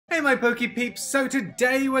Hey my Pokè Peeps, so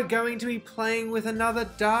today we're going to be playing with another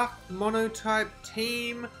Dark Monotype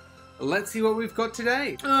team. Let's see what we've got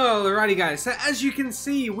today. Alrighty guys, so as you can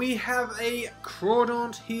see we have a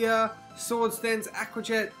Crawdaunt here, Sword Stance, Aqua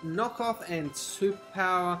Jet, Knockoff and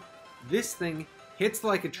Superpower. This thing hits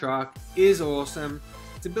like a truck, is awesome.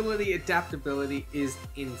 Its ability, adaptability is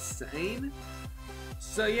insane.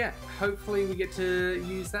 So yeah, hopefully we get to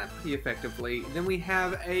use that pretty effectively. Then we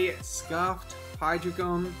have a Scarfed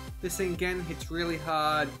Hydreigon. This thing again hits really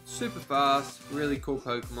hard, super fast, really cool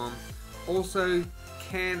Pokemon. Also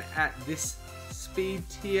can at this speed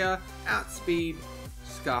tier outspeed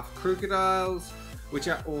Scarfed Crocodiles, which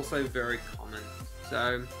are also very common.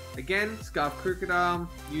 So again, Scarfed Crocodile,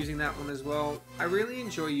 using that one as well. I really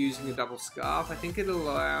enjoy using a double Scarf. I think it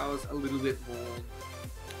allows a little bit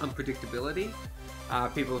more unpredictability.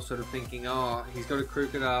 People are sort of thinking, oh, he's got a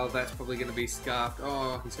Crocodile, that's probably going to be Scarfed.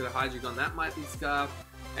 Oh, he's got a Hydreigon, that might be Scarfed.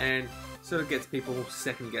 And sort of gets people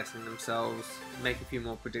second guessing themselves, make a few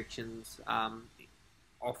more predictions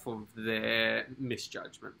off of their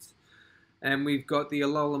misjudgments. And we've got the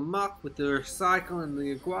Alola Muck with the Recycle and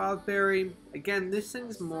the Guava Berry. Again, this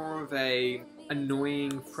thing's more of a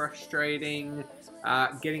annoying, frustrating,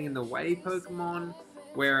 getting in the way Pokemon,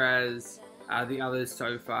 whereas the others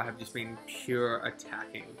so far have just been pure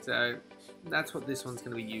attacking. So that's what this one's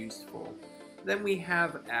going to be used for. Then we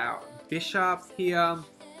have our Bishop here.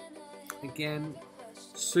 Again,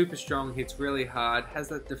 super strong, hits really hard, has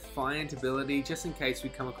that Defiant ability just in case we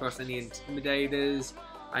come across any Intimidators.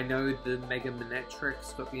 I know the Mega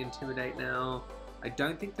Manetrix got the Intimidate now. I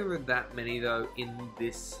don't think there are that many though in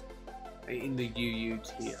the UU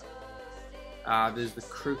tier. There's the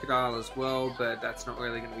Crocodile as well, but that's not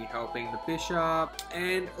really going to be helping the Bishop.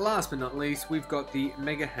 And last but not least, we've got the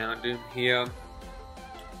Mega Houndoom here.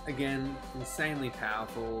 Again, insanely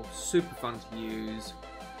powerful, super fun to use,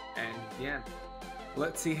 and yeah,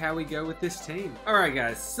 let's see how we go with this team. Alright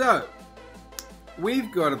guys, so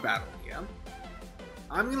we've got a battle here.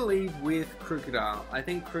 I'm going to lead with Crocodile. I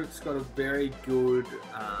think Crook's got a very good,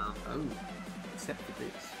 except for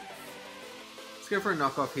this. Let's go for a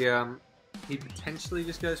knockoff here. He potentially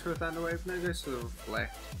just goes for a Thunder Wave. No, goes for the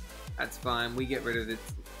Reflect. That's fine. We get rid of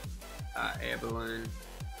its air balloon.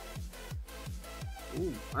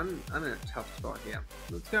 Ooh, I'm in a tough spot here.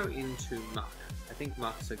 Let's go into Muck. I think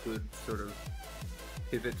Muck's a good sort of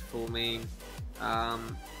pivot for me.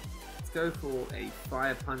 Let's go for a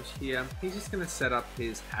Fire Punch here. He's just going to set up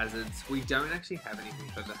his hazards. We don't actually have anything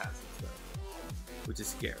for the hazards though, which is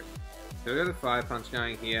scary. So we've got a Fire Punch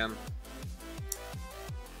going here.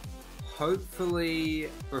 Hopefully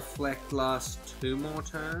Reflect lasts 2 more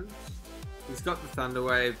turns. He's got the Thunder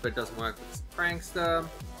Wave, but it doesn't work with his Prankster.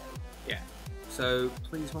 Yeah, so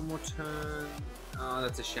please 1 more turn. Oh,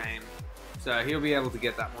 that's a shame. So he'll be able to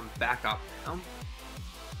get that one back up now.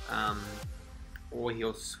 Or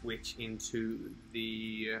he'll switch into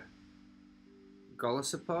the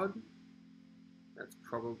Golisopod. That's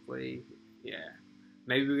probably, yeah.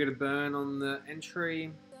 Maybe we get a burn on the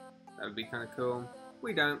entry. That would be kind of cool.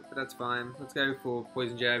 We don't, but that's fine. Let's go for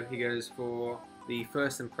Poison Jab. He goes for the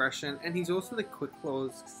First Impression, and he's also the Quick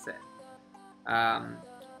Claws set,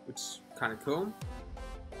 which is kind of cool.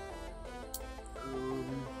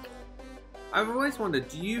 I've always wondered,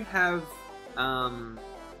 do you have,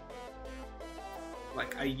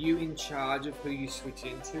 like, are you in charge of who you switch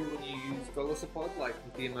into when you use Golisopod, like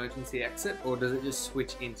with the emergency exit, or does it just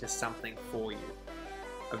switch into something for you?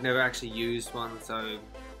 I've never actually used one, so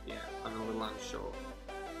yeah, I'm a little unsure.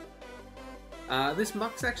 This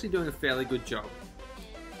Muck's actually doing a fairly good job.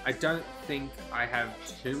 I don't think I have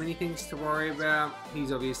too many things to worry about.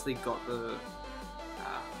 He's obviously got the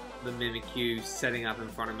Mimikyu setting up in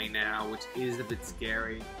front of me now, which is a bit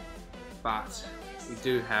scary, but we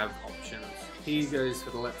do have options. He goes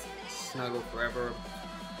for the Let's Snuggle Forever.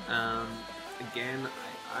 Again,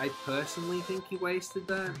 I personally think he wasted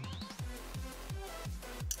that.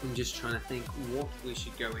 I'm just trying to think what we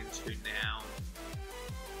should go into now.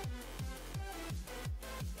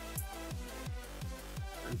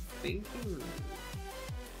 I'm thinking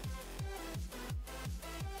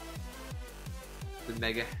the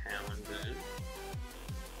Mega Houndoom.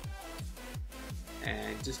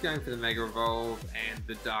 And just going for the Mega Evolve and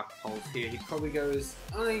the Dark Pulse here. He probably goes,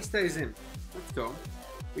 oh no, he stays in. That's cool.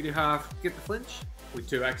 We do half get the flinch. We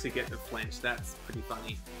do actually get the flinch. That's pretty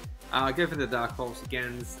funny. Go for the Dark Pulse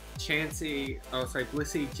again. Chansey, oh sorry,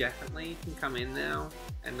 Blissey definitely can come in now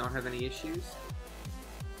and not have any issues.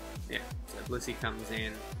 Yeah, so Blissey comes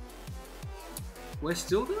in. We're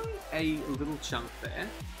still doing a little chunk there.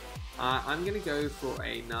 I'm going to go for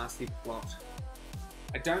a Nasty Plot.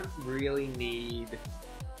 I don't really need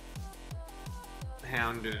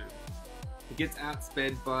Houndoom. He gets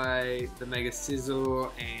outsped by the Mega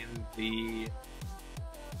Scizor and the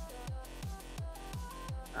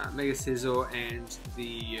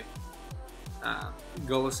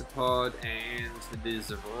Golisopod and the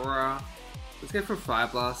Zeraora. Let's go for a Fire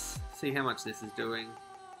Blast, see how much this is doing.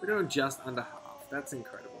 We're doing just under half. That's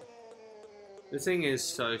incredible. This thing is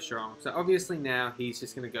so strong. So obviously now he's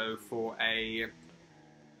just going to go for a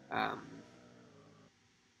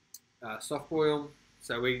Soft Boil.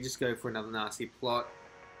 So we just go for another nasty plot,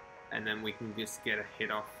 and then we can just get a hit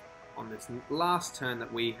off on this last turn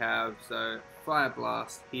that we have. So Fire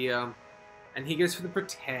Blast here, and he goes for the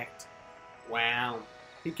Protect. Wow,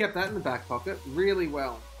 he kept that in the back pocket really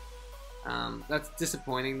well. That's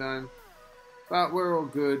disappointing though, but we're all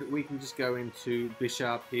good. We can just go into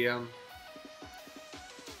Bishop here.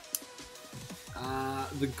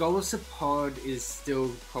 The Golisopod is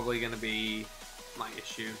still probably going to be my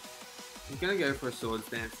issue. I'm going to go for a Swords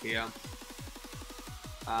Dance here.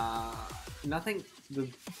 Nothing the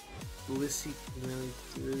Blissey can really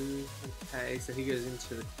do. Okay, so he goes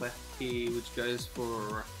into the Cleft Key, which goes for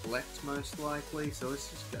a Reflect most likely. So let's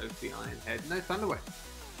just go for the Iron Head. No Thunder Wave.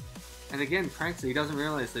 And again, Prankster, he doesn't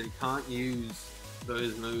realize that he can't use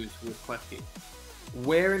those moves with Cleft Key.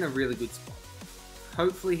 We're in a really good spot.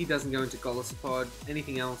 Hopefully he doesn't go into Golisopod.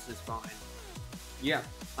 Anything else is fine. Yeah,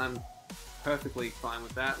 I'm perfectly fine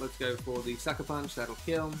with that. Let's go for the Sucker Punch. That'll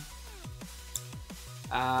kill.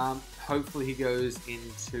 Hopefully he goes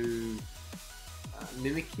into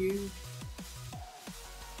Mimikyu.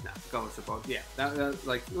 No, Golisopod. Yeah,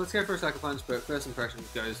 like let's go for a Sucker Punch, but first impression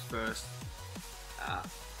goes first. A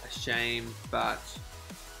shame, but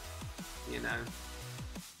you know,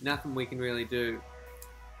 nothing we can really do.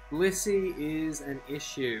 Blissey is an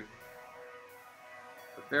issue.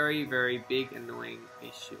 A very, very big, annoying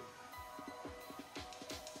issue.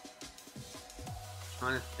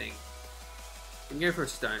 Trying to think. We can go for a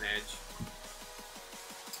Stone Edge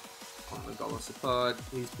on the Golisopod.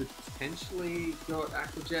 He's potentially got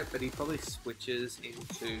Aqua Jet, but he probably switches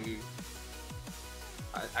into.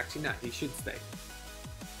 Actually, no, he should stay.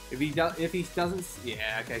 If he doesn't,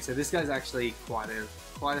 yeah, okay. So this guy's actually quite a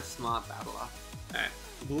smart battler.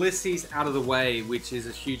 Blissey's out of the way, which is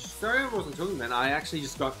a huge. Sorry, I wasn't talking then. I actually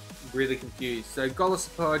just got really confused. So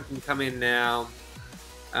Golisopod can come in now,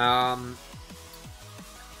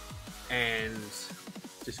 and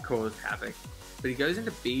just cause havoc. But he goes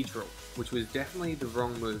into Beedrill, which was definitely the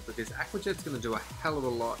wrong move because Aqua Jet's going to do a hell of a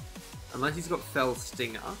lot, unless he's got Fell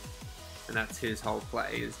Stinger, and that's his whole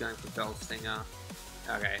play. Is going for Fell Stinger.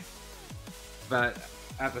 Okay, but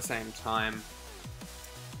at the same time.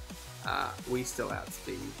 We still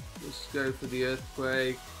outspeed. Let's go for the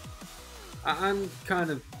Earthquake. I'm kind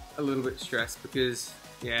of a little bit stressed because,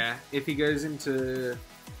 yeah, if he goes into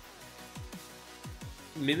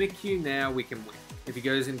Mimikyu now, we can win. If he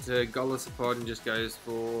goes into Golisopod and just goes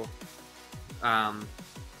for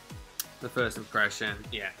the first impression,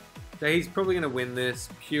 yeah. So he's probably going to win this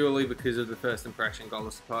purely because of the first impression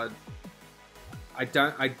Golisopod. I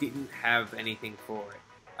didn't have anything for it.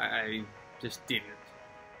 I just didn't.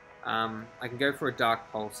 I can go for a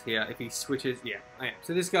Dark Pulse here if he switches. Yeah, okay.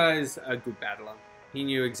 So this guy's a good battler. He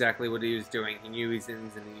knew exactly what he was doing. He knew his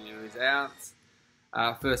ins and he knew his outs.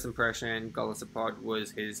 First impression, Golisopod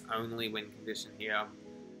was his only win condition here.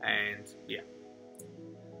 And yeah.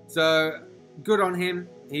 So, good on him.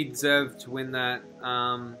 He deserved to win that.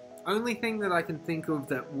 Only thing that I can think of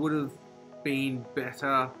that would have been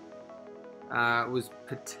better was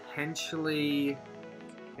potentially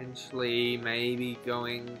maybe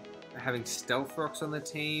having Stealth Rocks on the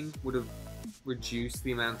team would have reduced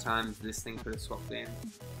the amount of times this thing could have swapped in.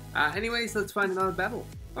 Anyways, let's find another battle.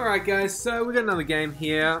 Alright guys, so we got another game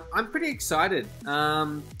here. I'm pretty excited.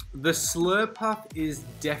 The Slurpuff is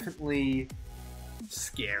definitely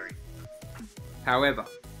scary. However,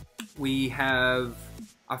 we have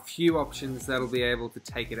a few options that'll be able to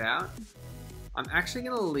take it out. I'm actually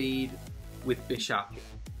going to lead with Bishop here.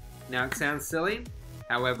 Now it sounds silly.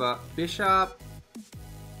 However, Bishop,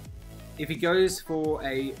 if he goes for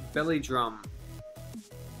a Belly Drum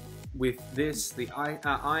with this, the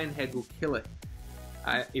Iron Head will kill it.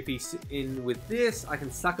 If he's in with this, I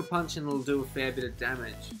can Sucker Punch and it'll do a fair bit of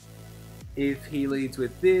damage. If he leads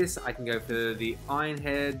with this, I can go for the Iron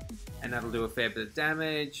Head and that'll do a fair bit of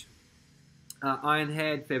damage. Iron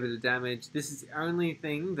Head, fair bit of damage. This is the only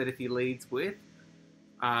thing that if he leads with,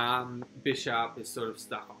 Bishop is sort of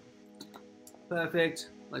stuck on. Perfect.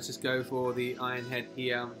 Let's just go for the Iron Head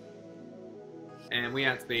here. And we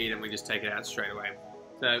outspeed and we just take it out straight away.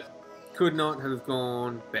 So, could not have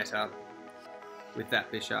gone better with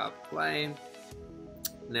that Bishop play.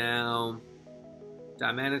 Now,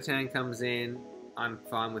 Diamantatan comes in. I'm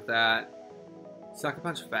fine with that. Sucker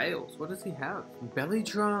Punch fails. What does he have? Belly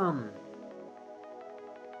Drum.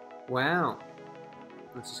 Wow.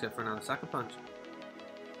 Let's just go for another Sucker Punch.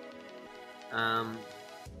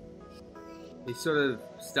 He's sort of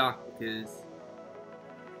stuck because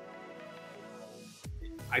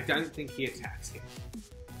I don't think he attacks here.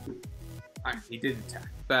 Alright, he did attack,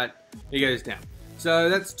 but he goes down. So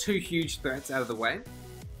that's two huge threats out of the way.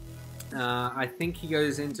 I think he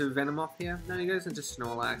goes into Venomoth here. No, he goes into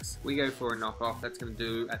Snorlax. We go for a knockoff. That's going to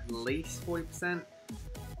do at least 40%.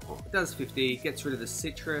 Oh, it does 50. Gets rid of the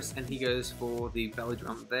Citrus, and he goes for the Belly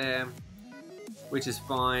Drum there, which is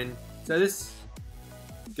fine. So this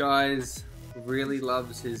guy's really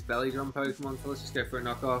loves his Belly Drum Pokemon, so let's just go for a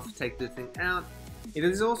knockoff, take the thing out. It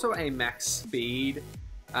is also a max speed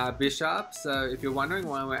Bishop, so if you're wondering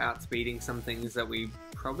why we're outspeeding some things that we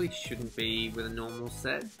probably shouldn't be with a normal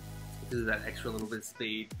set, because of that extra little bit of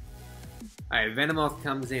speed. Alright, Venomoth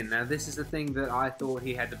comes in. Now this is the thing that I thought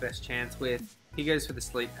he had the best chance with. He goes for the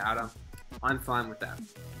Sleep Powder. I'm fine with that.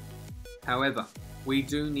 However, we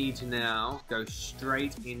do need to now go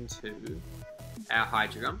straight into our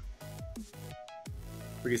Hydreigon,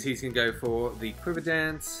 because he's going to go for the Quiver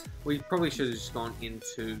Dance. We probably should have just gone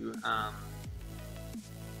into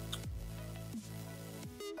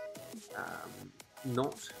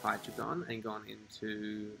not Hydreigon and gone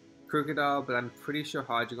into Crocodile, but I'm pretty sure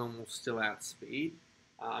Hydreigon will still outspeed.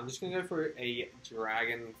 I'm just going to go for a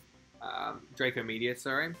Draco Meteor,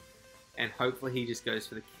 sorry, and hopefully he just goes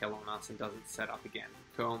for the kill on us and doesn't set up again.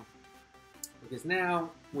 Cool. Because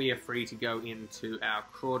now we are free to go into our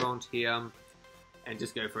Crawdont here and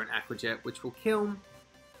just go for an Aqua Jet, which will kill.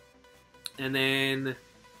 And then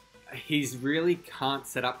he's really can't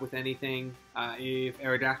set up with anything. If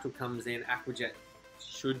Aerodactyl comes in, Aqua Jet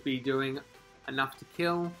should be doing enough to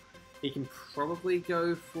kill. He can probably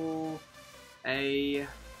go for a...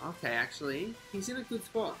 Okay, actually, he's in a good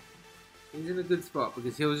spot. He's in a good spot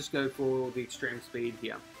because he'll just go for the extreme speed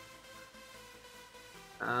here.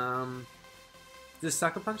 Does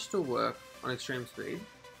Sucker Punch still work on extreme speed?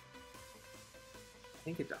 I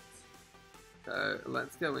think it does. So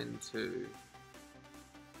let's go into...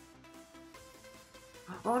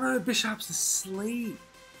 Oh no, Bishop's asleep!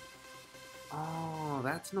 Oh,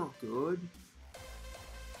 that's not good.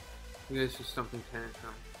 He goes for Stomping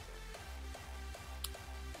Tantrum.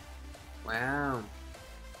 Wow.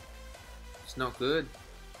 It's not good.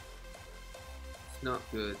 It's not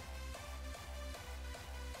good.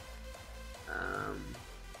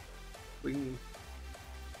 We can...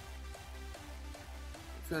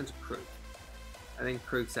 Let's go into Krook. I think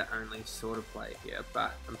Krook's our only sort of play here,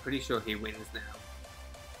 but I'm pretty sure he wins now.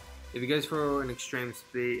 If he goes for an extreme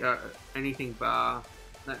speed, anything bar,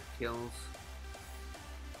 that kills.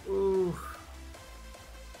 Ooh.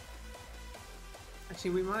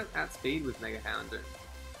 Actually, we might outspeed with Mega Houndoom.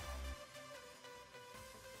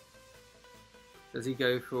 Does he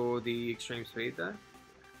go for the extreme speed though?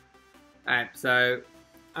 Alright, so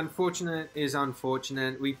unfortunate is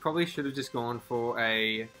unfortunate. We probably should have just gone for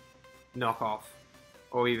a knockoff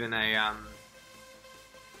or even a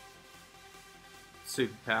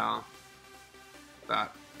superpower.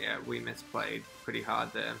 But yeah, we misplayed pretty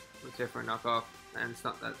hard there. Let's go for a knockoff, and it's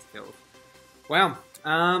not that's killed. Wow.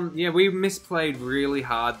 Yeah, we misplayed really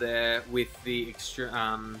hard there with the extra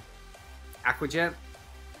Aqua Jet.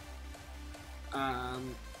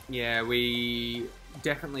 Yeah, we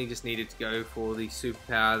definitely just needed to go for the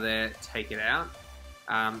superpower there, take it out.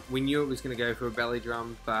 We knew it was going to go for a Belly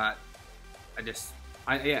Drum, but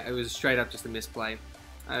yeah, it was straight up just a misplay.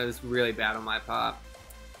 It was really bad on my part.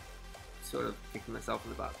 Sort of kicking myself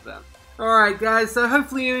in the butt for that. Alright guys, so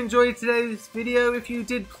hopefully you enjoyed today's video. If you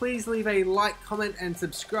did, please leave a like, comment, and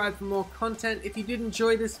subscribe for more content. If you did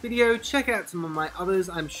enjoy this video, check out some of my others.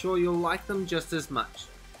 I'm sure you'll like them just as much.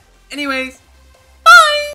 Anyways,